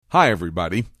Hi,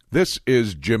 everybody. This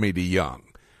is Jimmy DeYoung.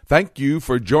 Thank you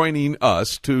for joining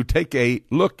us to take a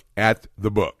look at the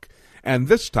book. And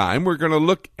this time we're going to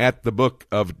look at the book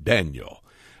of Daniel.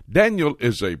 Daniel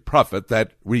is a prophet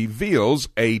that reveals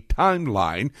a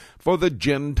timeline for the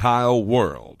Gentile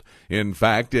world. In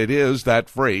fact, it is that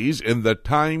phrase, in the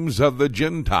times of the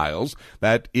Gentiles,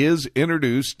 that is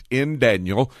introduced in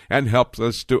Daniel and helps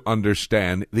us to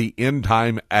understand the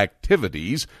end-time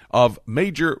activities of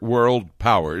major world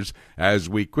powers as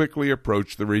we quickly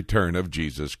approach the return of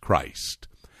Jesus Christ.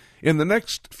 In the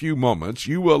next few moments,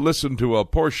 you will listen to a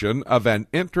portion of an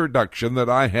introduction that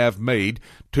I have made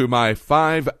to my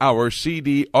 5-hour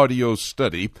CD audio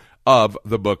study of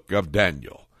the book of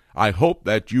Daniel. I hope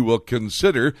that you will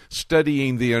consider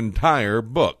studying the entire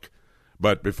book.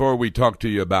 But before we talk to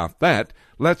you about that,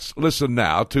 let's listen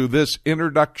now to this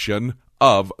introduction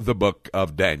of the book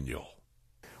of Daniel.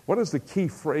 What is the key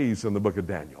phrase in the book of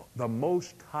Daniel? The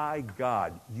Most High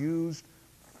God, used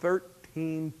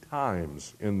 13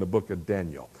 times in the book of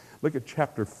Daniel. Look at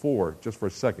chapter 4 just for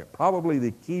a second. Probably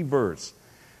the key verse.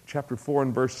 Chapter 4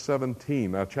 and verse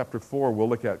 17. Now, chapter 4 we'll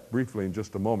look at briefly in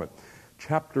just a moment.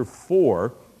 Chapter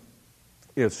 4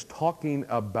 is talking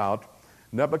about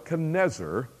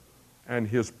Nebuchadnezzar and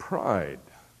his pride.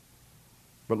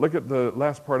 But look at the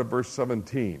last part of verse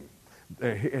 17.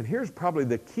 And here's probably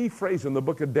the key phrase in the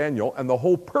book of Daniel and the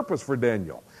whole purpose for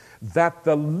Daniel. That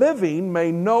the living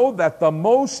may know that the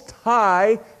Most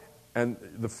High, and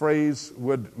the phrase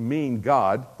would mean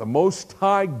God, the Most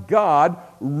High God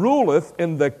ruleth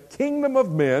in the kingdom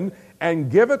of men, and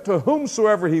giveth to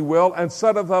whomsoever he will, and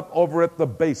setteth up over it the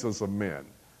basis of men.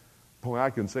 Boy,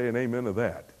 I can say an amen to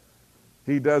that.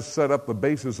 He does set up the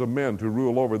basis of men to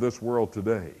rule over this world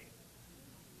today.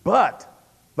 But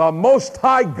the Most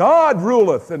High God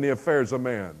ruleth in the affairs of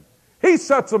man. He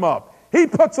sets them up. He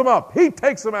puts them up. He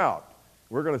takes them out.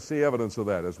 We're going to see evidence of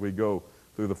that as we go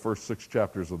through the first 6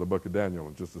 chapters of the book of Daniel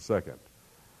in just a second.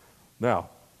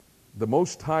 Now, the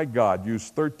Most High God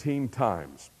used 13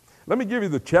 times. Let me give you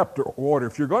the chapter order.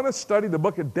 If you're going to study the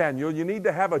book of Daniel, you need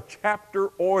to have a chapter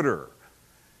order.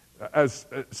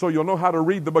 So you'll know how to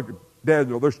read the book of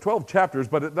Daniel. There's 12 chapters,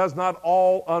 but it does not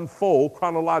all unfold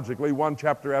chronologically, one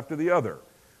chapter after the other.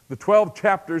 The 12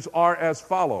 chapters are as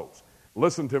follows.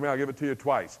 Listen to me, I'll give it to you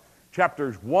twice.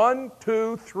 Chapters 1,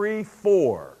 2, 3,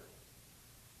 4.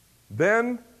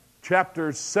 Then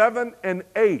chapters 7 and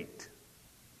 8.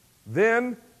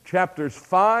 Then chapters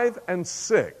 5 and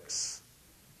 6.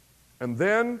 And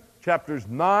then chapters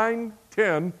 9,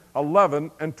 10,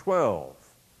 11, and 12.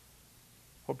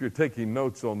 Hope you're taking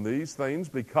notes on these things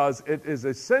because it is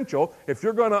essential. If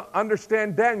you're going to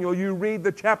understand Daniel, you read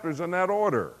the chapters in that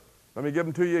order. Let me give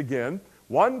them to you again.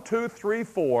 1, 2, 3,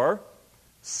 4,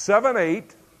 7,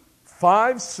 8,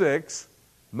 5, 6,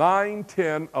 9,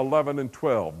 10, 11, and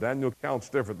 12. Daniel counts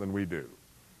different than we do.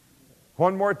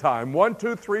 One more time. 1,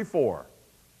 2, 3, 4,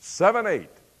 7, 8,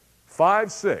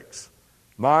 5, 6,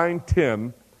 9,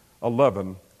 10,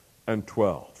 11, and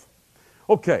 12.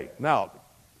 Okay, now,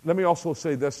 let me also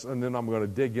say this, and then I'm going to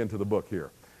dig into the book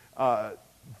here.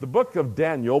 The book of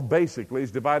Daniel basically is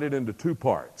divided into 2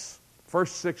 parts.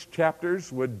 First 6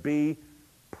 chapters would be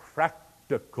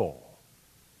practical.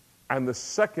 And the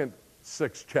second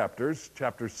 6 chapters,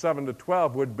 chapters 7 to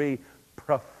 12, would be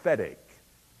prophetic.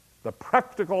 The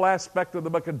practical aspect of the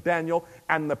book of Daniel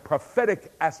and the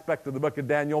prophetic aspect of the book of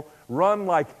Daniel run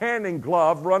like hand in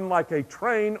glove, run like a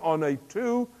train on a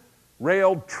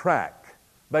 2-railed track.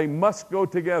 They must go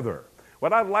together.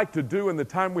 What I'd like to do in the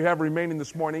time we have remaining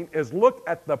this morning is look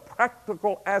at the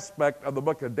practical aspect of the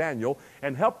book of Daniel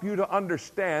and help you to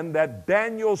understand that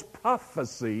Daniel's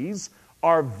prophecies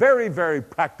are very, very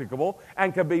practicable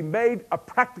and can be made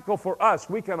practical for us.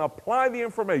 We can apply the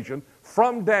information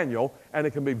from Daniel and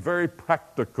it can be very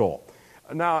practical.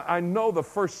 Now, I know the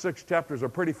first 6 chapters are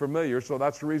pretty familiar, so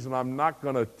that's the reason I'm not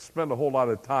going to spend a whole lot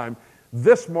of time.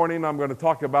 This morning I'm going to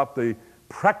talk about the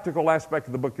practical aspect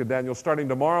of the book of Daniel. Starting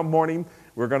tomorrow morning,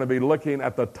 we're going to be looking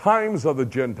at the times of the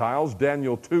Gentiles,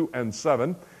 Daniel 2 and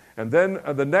 7. And then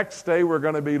the next day, we're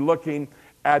going to be looking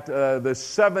at the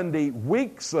 70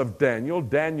 weeks of Daniel,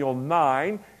 Daniel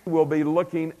 9. We'll be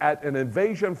looking at an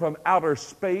invasion from outer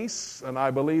space, and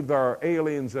I believe there are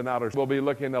aliens in outer space. We'll be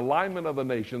looking at alignment of the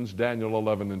nations, Daniel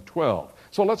 11 and 12.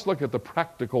 So let's look at the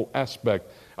practical aspect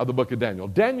of the book of Daniel.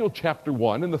 Daniel chapter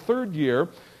 1, in the 3rd year,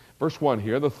 verse 1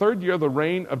 here, the 3rd year of the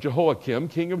reign of Jehoiakim,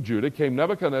 king of Judah, came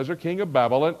Nebuchadnezzar, king of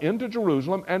Babylon, into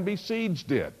Jerusalem and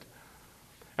besieged it.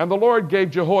 And the Lord gave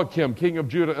Jehoiakim, king of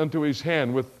Judah, into his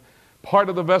hand with part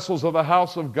of the vessels of the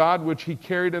house of God, which he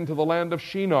carried into the land of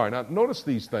Shinar. Now, notice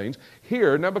these things.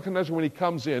 Here, Nebuchadnezzar, when he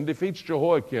comes in, defeats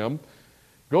Jehoiakim,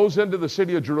 goes into the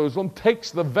city of Jerusalem, takes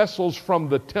the vessels from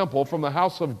the temple, from the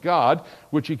house of God,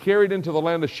 which he carried into the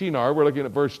land of Shinar, we're looking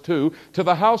at verse 2, to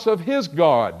the house of his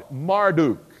god,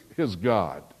 Marduk, his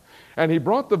god. And he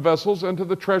brought the vessels into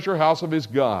the treasure house of his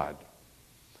god.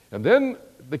 And then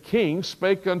the king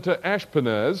spake unto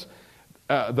Ashpenaz,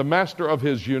 the master of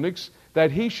his eunuchs,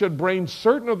 that he should bring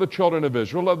certain of the children of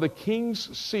Israel, of the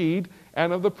king's seed,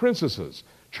 and of the princesses,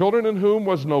 children in whom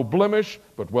was no blemish,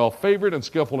 but well favored and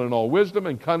skillful in all wisdom,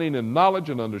 and cunning in knowledge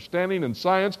and understanding and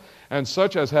science, and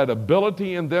such as had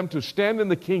ability in them to stand in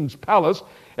the king's palace,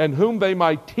 and whom they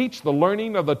might teach the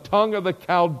learning of the tongue of the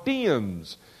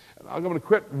Chaldeans. And I'm going to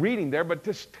quit reading there, but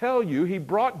just tell you, he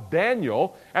brought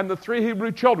Daniel and the three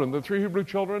Hebrew children. The three Hebrew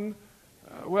children,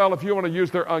 well, if you want to use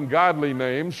their ungodly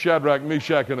names, Shadrach,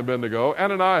 Meshach, and Abednego,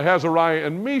 Ananiah, Azariah,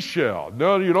 and Mishael.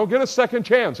 No, you don't get a second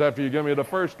chance after you give me the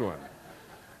first one.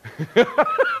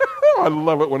 I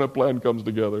love it when a plan comes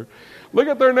together. Look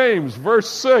at their names. Verse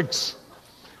 6.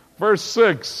 Verse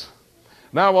 6.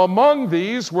 Now among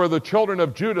these were the children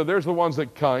of Judah. There's the ones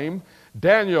that came.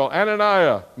 Daniel,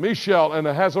 Ananiah, Mishael, and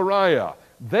Azariah.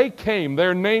 They came.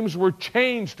 Their names were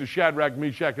changed to Shadrach,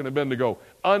 Meshach, and Abednego.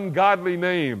 Ungodly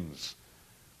names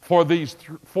for these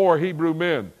four Hebrew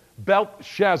men.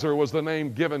 Belshazzar was the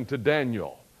name given to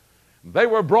Daniel. They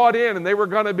were brought in and they were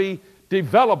going to be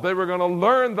developed. They were going to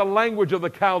learn the language of the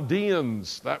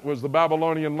Chaldeans. That was the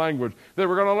Babylonian language. They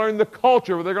were going to learn the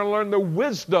culture. They were going to learn the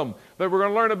wisdom. They were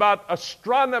going to learn about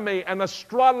astronomy and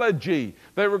astrology.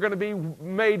 They were going to be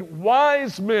made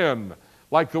wise men,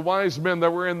 like the wise men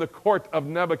that were in the court of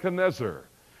Nebuchadnezzar.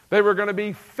 They were going to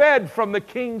be fed from the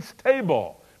king's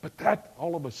table. But that,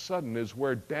 all of a sudden, is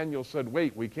where Daniel said,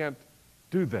 wait, we can't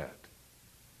do that.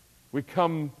 We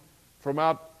come from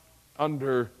out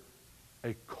under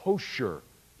a kosher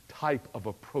type of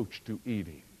approach to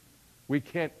eating. We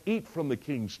can't eat from the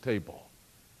king's table.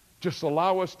 Just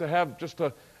allow us to have just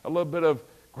a little bit of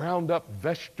ground up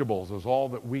vegetables is all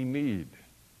that we need.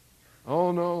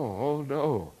 Oh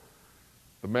no.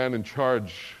 The man in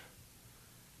charge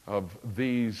of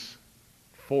these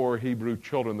four Hebrew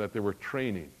children that they were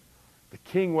training, the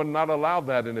king would not allow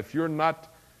that, and if you're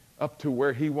not up to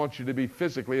where he wants you to be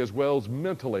physically as well as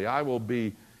mentally, I will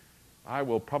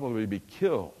probably be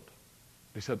killed.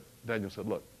 Daniel said,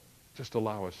 look, just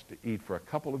allow us to eat for a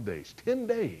couple of days, 10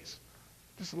 days.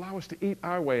 Just allow us to eat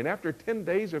our way. And after 10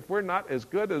 days, if we're not as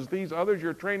good as these others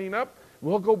you're training up,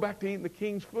 we'll go back to eating the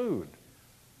king's food.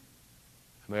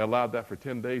 And they allowed that for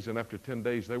 10 days, and after 10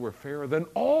 days, they were fairer than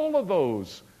all of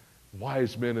those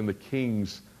wise men in the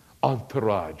king's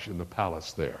entourage in the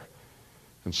palace there.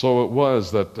 And so it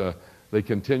was that they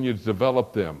continued to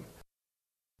develop them.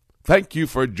 Thank you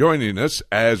for joining us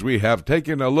as we have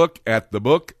taken a look at the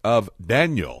book of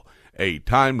Daniel, a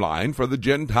timeline for the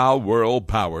Gentile world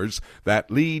powers that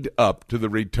lead up to the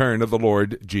return of the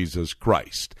Lord Jesus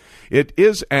Christ. It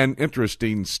is an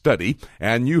interesting study,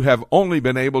 and you have only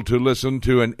been able to listen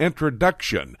to an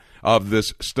introduction of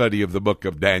this study of the book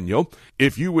of Daniel.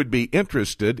 If you would be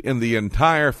interested in the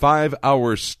entire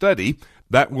 5-hour study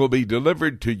that will be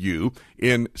delivered to you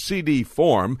in CD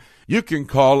form, you can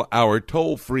call our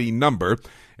toll-free number,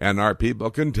 and our people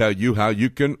can tell you how you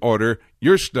can order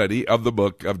your study of the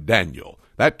book of Daniel.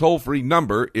 That toll-free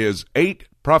number is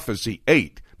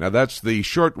 8-Prophecy-8. Now, that's the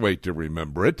short way to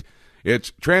remember it.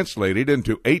 It's translated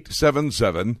into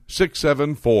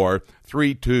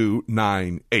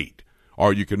 877-674-3298.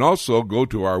 Or you can also go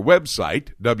to our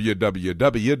website,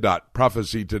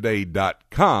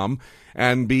 www.prophecytoday.com,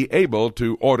 and be able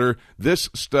to order this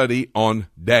study on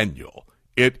Daniel.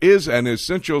 It is an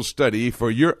essential study for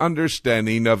your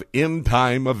understanding of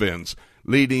end-time events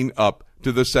leading up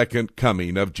to the second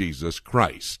coming of Jesus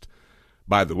Christ.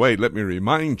 By the way, let me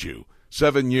remind you,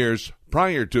 7 years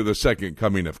prior to the second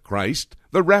coming of Christ,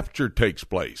 the rapture takes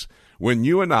place, when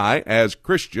you and I, as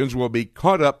Christians, will be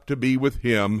caught up to be with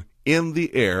Him in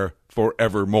the air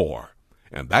forevermore.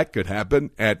 And that could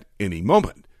happen at any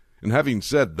moment. And having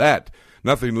said that,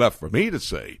 nothing left for me to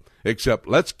say except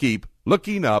let's keep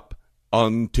looking up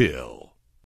until